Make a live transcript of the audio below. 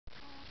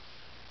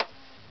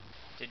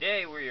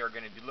Today we are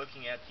going to be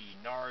looking at the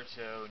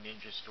Naruto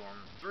Ninja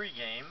Storm 3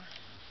 game,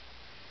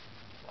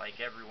 like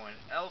everyone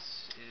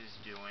else is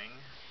doing.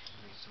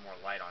 Need some more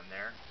light on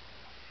there.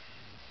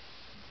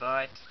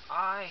 But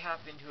I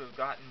happen to have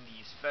gotten the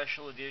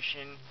special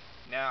edition.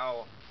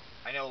 Now,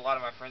 I know a lot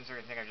of my friends are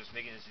going to think I'm just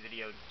making this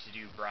video to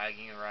do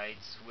bragging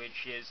rights,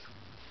 which is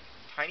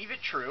a tiny bit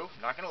true,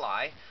 not going to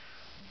lie.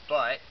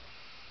 But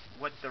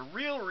what the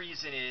real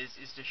reason is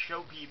to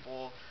show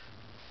people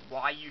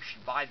why you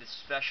should buy the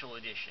special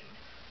edition.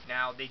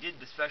 Now, they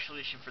did the special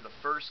edition for the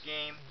first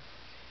game,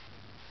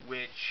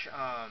 which,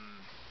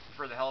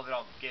 for the hell of it,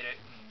 I'll get it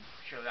and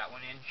show that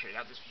one in. Should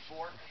have had this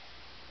before.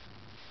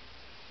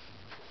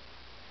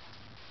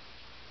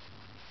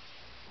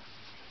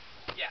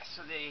 Yeah,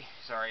 so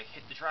sorry,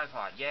 hit the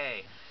tripod,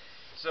 yay.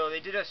 So they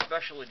did a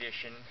special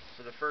edition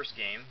for the first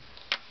game.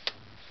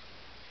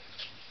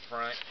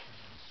 Front,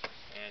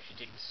 and if you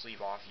take the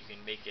sleeve off, you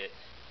can make it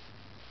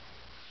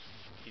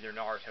either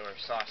Naruto or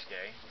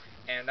Sasuke,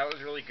 and that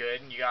was really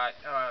good. You got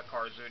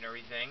Karzu and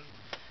everything,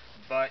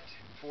 but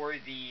for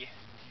the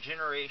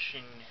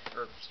Generation,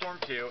 or Storm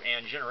 2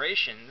 and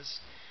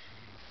Generations,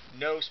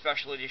 no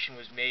special edition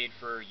was made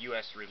for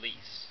US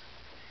release.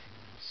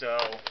 So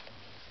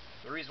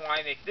the reason why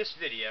I make this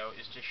video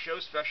is to show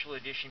special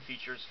edition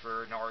features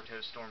for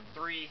Naruto Storm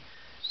 3,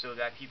 so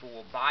that people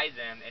will buy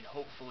them, and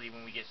hopefully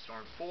when we get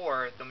Storm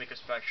 4, they'll make a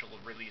special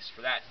release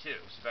for that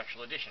too,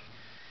 special edition.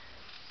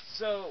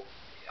 So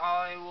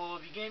I will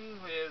begin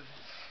with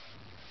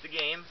the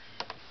game.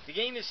 The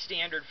game is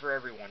standard for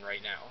everyone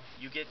right now.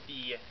 You get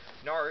the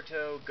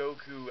Naruto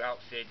Goku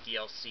outfit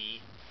DLC,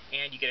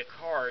 and you get a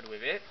card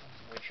with it,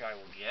 which I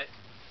will get,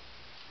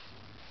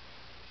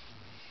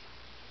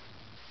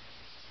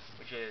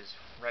 which is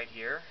right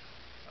here.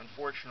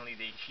 Unfortunately,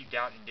 they cheaped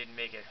out and didn't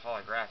make it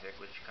holographic,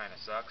 which kind of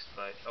sucks,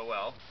 but oh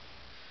well.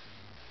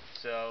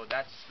 So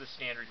that's the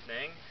standard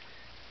thing.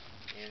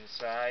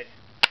 Inside,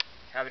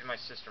 have it in my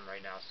system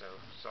right now, so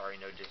sorry,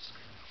 no disc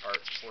art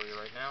for you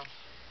right now.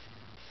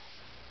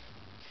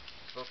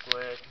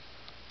 Booklet,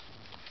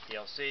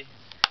 DLC,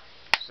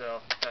 so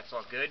that's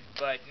all good.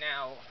 But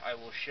now I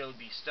will show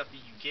the stuff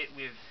that you get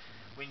with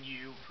when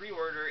you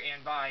pre-order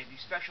and buy the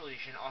special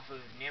edition off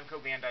of Namco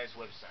Bandai's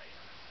website.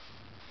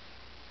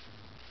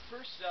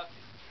 First up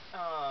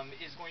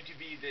is going to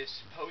be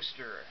this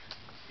poster.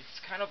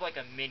 It's kind of like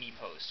a mini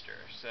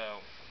poster.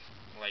 So,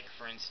 like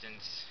for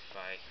instance, if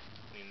I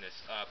clean this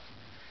up,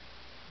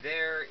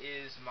 there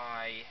is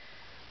my,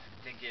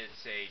 I think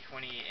it's a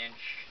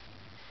 20-inch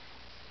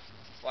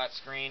flat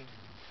screen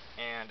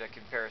and a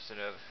comparison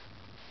of,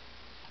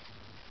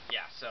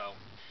 yeah, so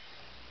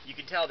you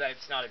can tell that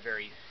it's not a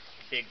very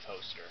big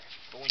poster.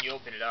 But when you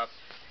open it up,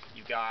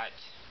 you've got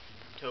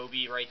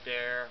Toby right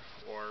there,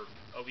 or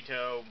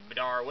Obito,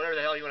 Madara, whatever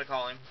the hell you want to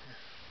call him.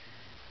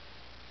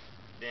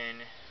 Then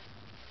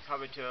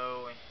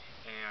Kabuto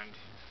and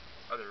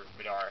other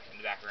Madara in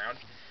the background.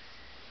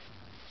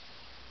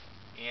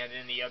 And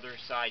then the other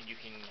side you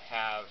can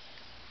have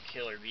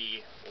Killer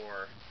Bee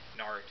or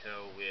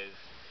Naruto with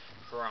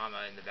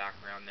Kurama in the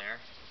background there.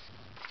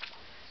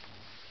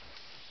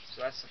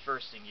 So that's the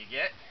first thing you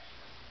get.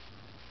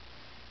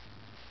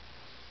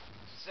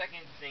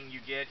 Second thing you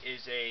get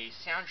is a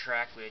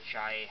soundtrack, which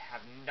I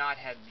have not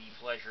had the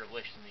pleasure of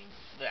listening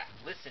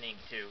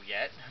to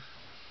yet.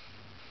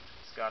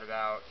 It's got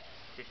about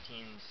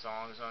 15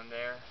 songs on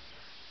there.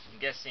 I'm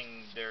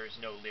guessing there's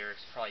no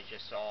lyrics, probably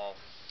just all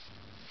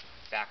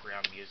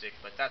background music,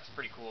 but that's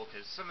pretty cool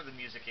because some of the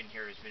music in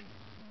here has been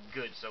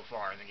good so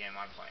far in the game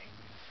I'm playing.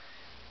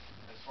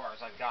 As far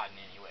as I've gotten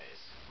anyways,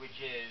 which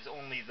is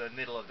only the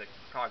middle of the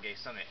Kage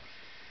Summit.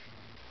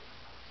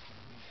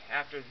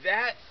 After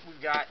that,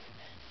 we've got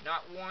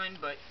not one,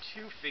 but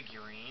two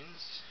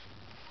figurines.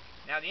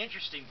 Now, the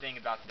interesting thing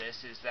about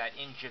this is that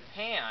in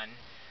Japan,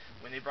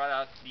 when they brought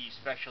out the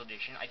special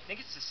edition, I think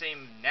it's the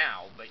same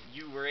now, but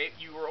you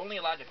were only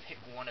allowed to pick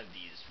one of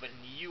these. But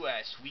in the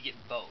US, we get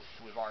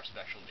both with our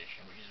special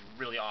edition, which is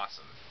really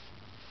awesome.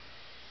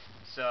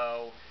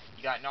 So,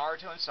 you got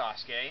Naruto and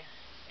Sasuke,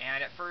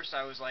 and at first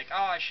I was like,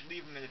 oh, I should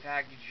leave them in the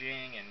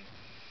packaging, and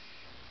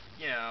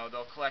you know,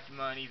 they'll collect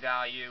money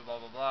value, blah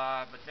blah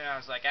blah. But then I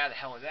was like, ah, the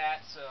hell with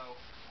that, so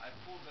I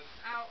pulled them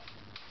out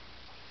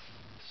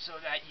so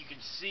that you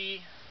can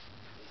see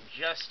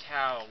just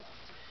how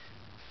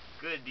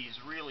good these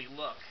really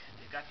look.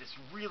 They've got this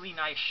really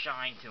nice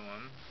shine to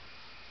them.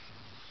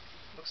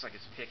 Looks like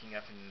it's picking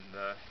up in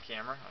the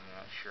camera. I'm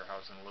not sure how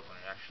it's going to look when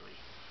it actually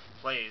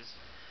plays.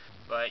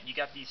 But you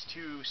got these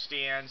two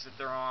stands that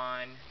they're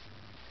on.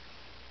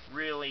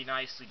 Really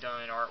nicely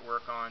done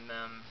artwork on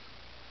them.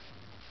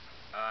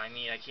 I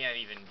mean, I can't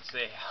even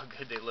say how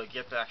good they look. You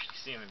have to actually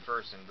see them in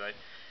person, but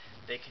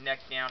they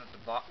connect down at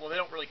the bottom. Well, they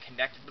don't really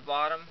connect at the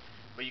bottom,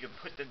 but you can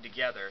put them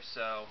together.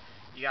 So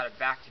you got a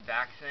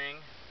back-to-back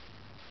thing.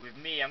 With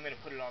me, I'm going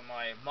to put it on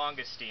my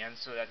manga stand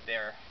so that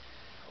they're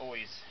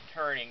always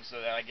turning, so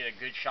that I get a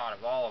good shot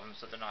of all of them,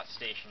 so they're not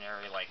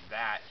stationary like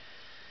that.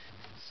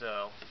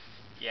 So,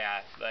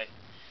 yeah, but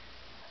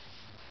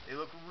they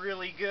look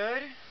really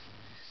good.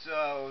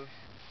 So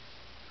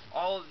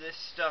all of this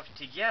stuff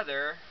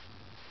together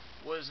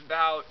was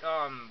about,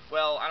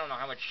 well, I don't know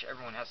how much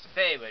everyone has to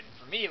pay, but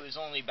for me it was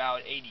only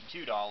about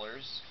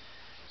 $82.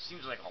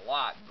 Seems like a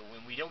lot, but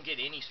when we don't get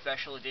any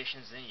special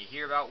editions, then you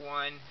hear about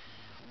one,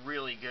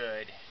 really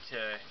good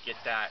to get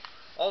that.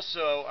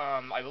 Also,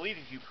 I believe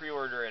if you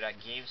pre-order it at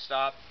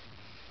GameStop,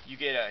 you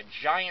get a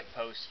giant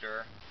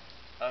poster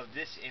of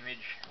this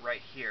image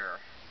right here.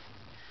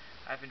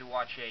 I happened to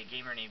watch a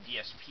gamer named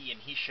DSP, and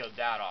he showed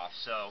that off,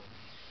 so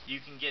you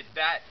can get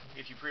that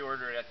if you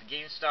pre-order it at the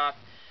GameStop.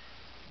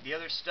 The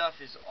other stuff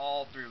is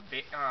all through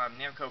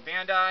Namco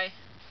Bandai.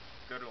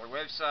 Go to our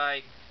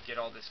website, get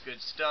all this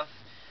good stuff,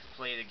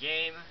 play the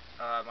game.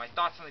 My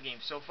thoughts on the game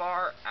so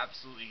far,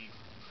 absolutely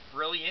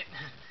brilliant.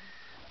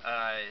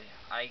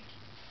 I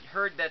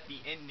heard that the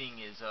ending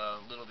is a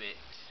little bit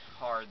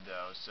hard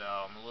though, so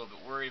I'm a little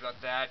bit worried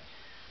about that.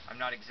 I'm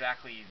not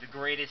exactly the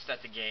greatest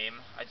at the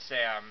game. I'd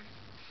say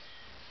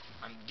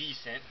I'm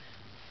decent.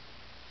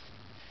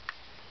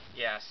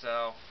 Yeah,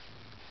 so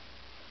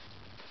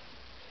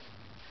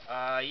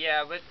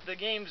yeah, but the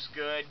game's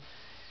good.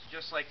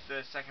 Just like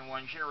the second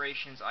one,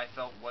 Generations I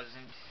felt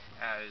wasn't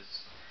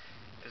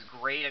as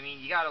great. I mean,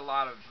 you got a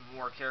lot of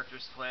more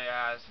characters to play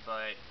as,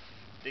 but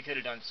they could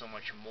have done so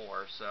much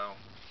more. So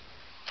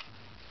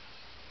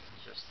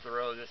just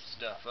throw this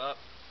stuff up.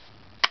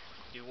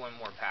 Do one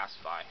more pass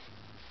by.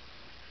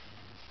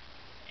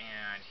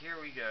 And here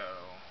we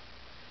go.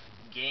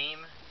 Game,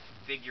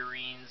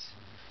 figurines,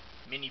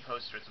 mini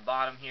poster at the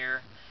bottom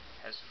here.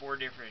 Has 4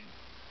 different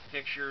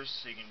pictures,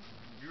 so you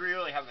can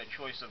really have a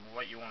choice of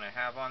what you want to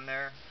have on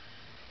there.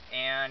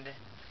 And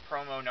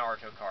promo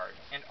Naruto card.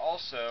 And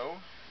also,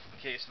 in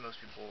case most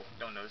people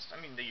don't notice,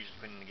 I mean they usually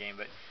put it in the game,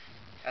 but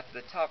at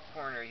the top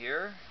corner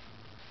here,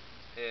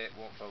 it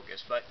won't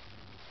focus, but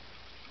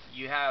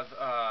you have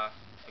a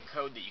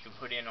code that you can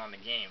put in on the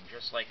game,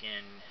 just like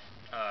in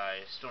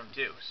Storm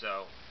 2,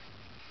 so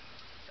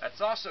that's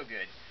also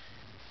good.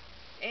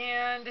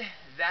 And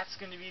that's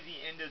going to be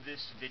the end of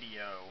this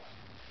video.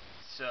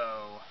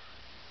 So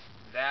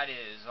that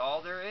is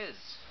all there is.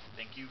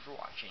 Thank you for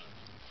watching.